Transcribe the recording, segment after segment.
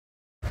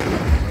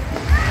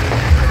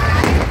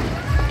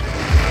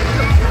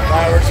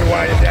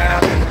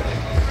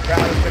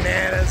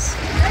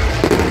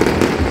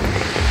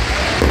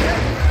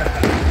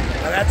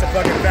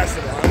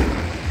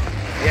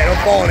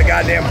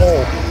goddamn hole.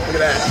 Look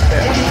at that.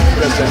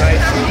 That's a nice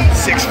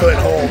 6-foot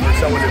hole for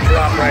someone to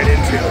drop right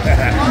into.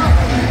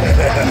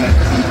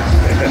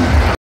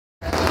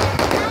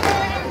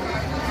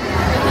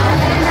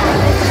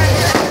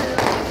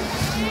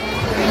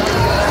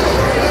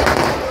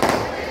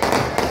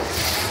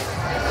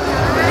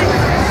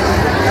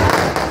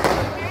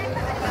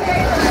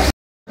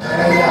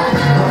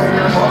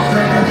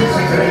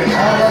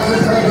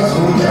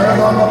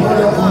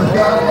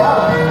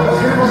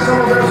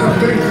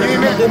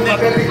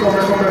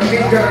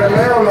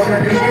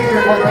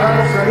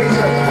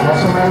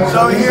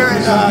 So here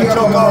in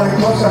Chocó,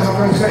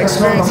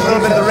 experience a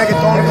little bit of the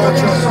reggaeton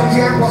culture.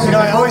 You know,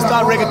 I always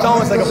thought reggaeton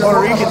was like a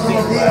Puerto Rican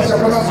thing, but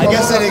I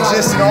guess it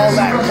exists in all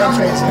Latin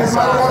countries. It's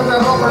a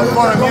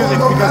form of music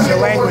because of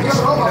the language,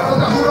 you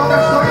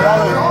know. With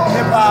all the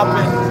hip-hop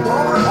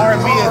and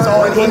R&B, it's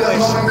all in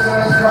English.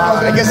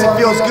 I guess it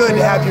feels good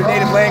to have your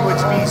native language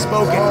be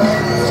spoken.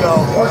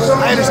 So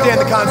I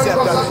understand the concept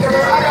of it.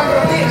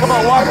 Come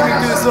on, walk me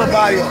through this little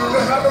barrio.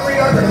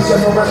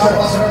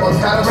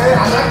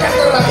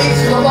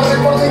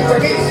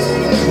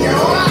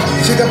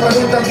 Si te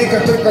preguntan qué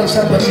estoy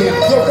pensando aquí,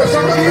 lo que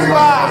son los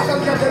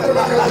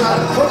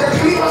porque el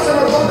clima se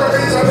nos monta que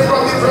dice amigo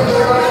a mi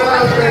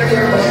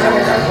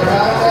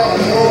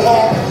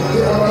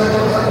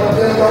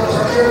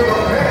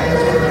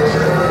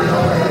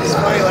It's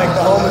funny, like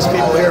the homeless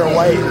people here are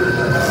white.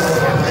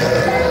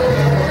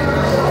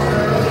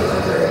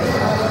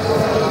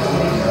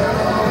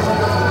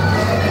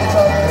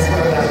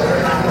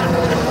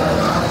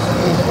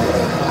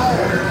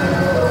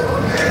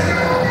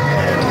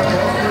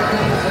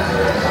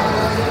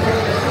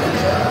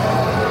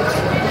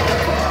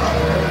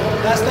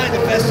 Last night the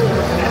festival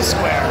was in this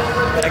square,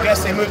 but I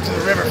guess they moved to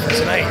the river for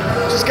tonight,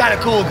 which is kind of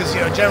cool because, you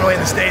know, generally in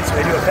the States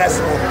when they do a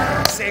festival,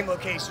 same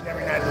location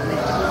every night of the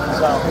week.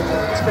 So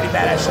it's pretty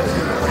badass shit.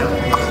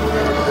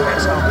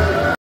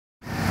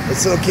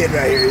 This little kid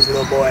right here, he's a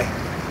little boy.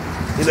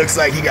 He looks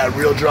like he got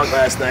real drunk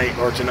last night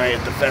or tonight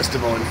at the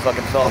festival and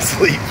fucking fell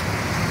asleep.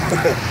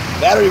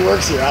 Battery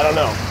works here, I don't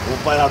know.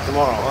 We'll find out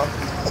tomorrow,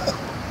 huh?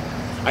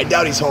 I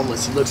doubt he's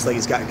homeless. He looks like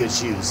he's got good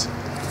shoes.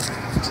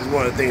 Which is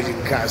one of the things you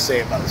can kind of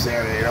say about this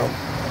area, you know?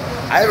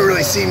 I haven't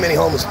really seen many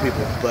homeless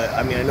people, but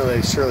I mean, I know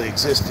they surely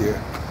exist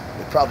here.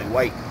 They're probably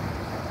white.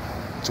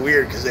 It's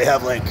weird because they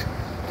have like,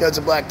 you know, it's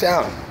a black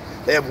town.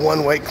 They have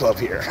one white club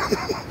here.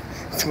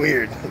 It's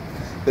weird.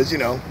 Because, you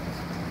know,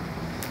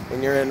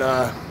 when you're in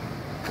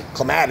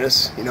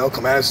Clematis, you know,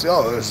 Clematis,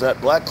 oh, there's that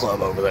black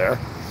club over there.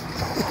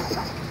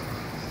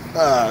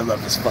 I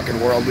love this fucking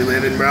world we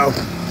live in, bro.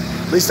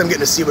 At least I'm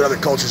getting to see what other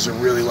cultures are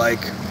really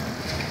like.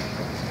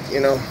 You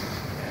know?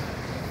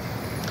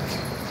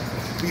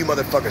 You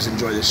motherfuckers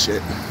enjoy this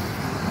shit.